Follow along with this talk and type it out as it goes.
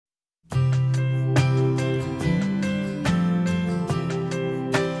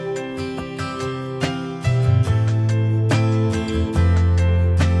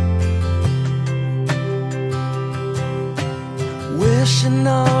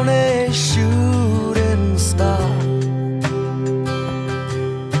on a shooting star,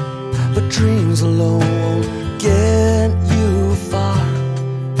 but dreams alone won't get you far.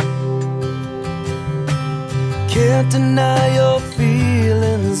 Can't deny your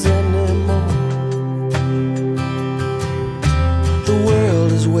feelings anymore. The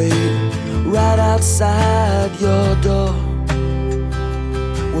world is waiting right outside your door.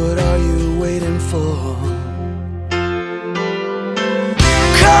 What are you waiting for?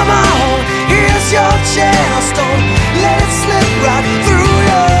 Come on, here's your chance. Don't let it slip right through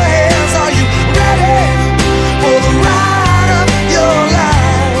your hands. Are you ready for the ride of your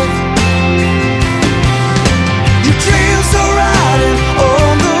life? Your dreams are riding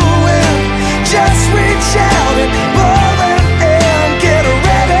on the wind. Just reach out and pull them in. Get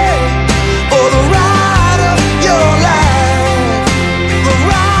ready for the ride of your life. The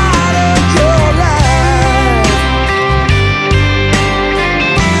ride of your life.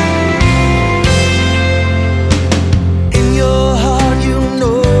 In your heart you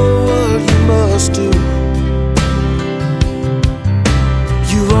know what you must do.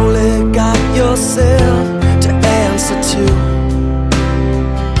 You've only got yourself to answer to.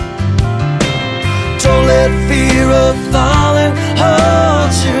 Don't let fear of falling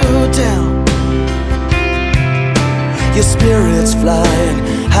hold you down. Your spirit's flying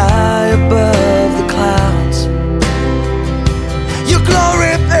high above the clouds. Your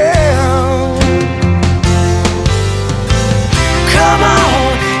glory bound. Come on,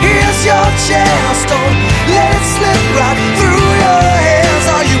 here's your chance. Don't let it slip right through your hands.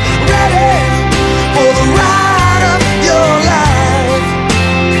 Are you ready for the ride of your life?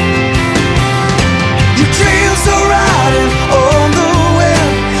 Your dreams are riding on the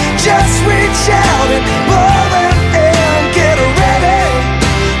wind. Just reach out and pull them in. Get ready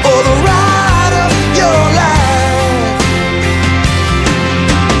for the ride of your life.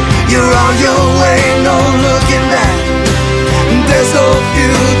 You're on your way, no looking back. There's no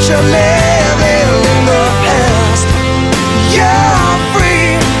future living in the past. You're free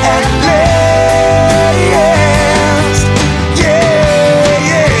at last. Yeah,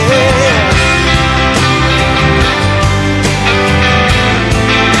 yeah.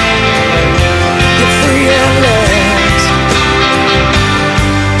 You're free at last.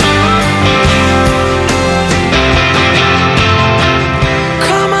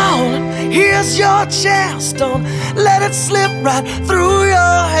 Come on, here's your chance. Don't let it slip right through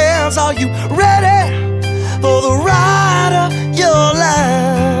your hands. Are you ready for the ride?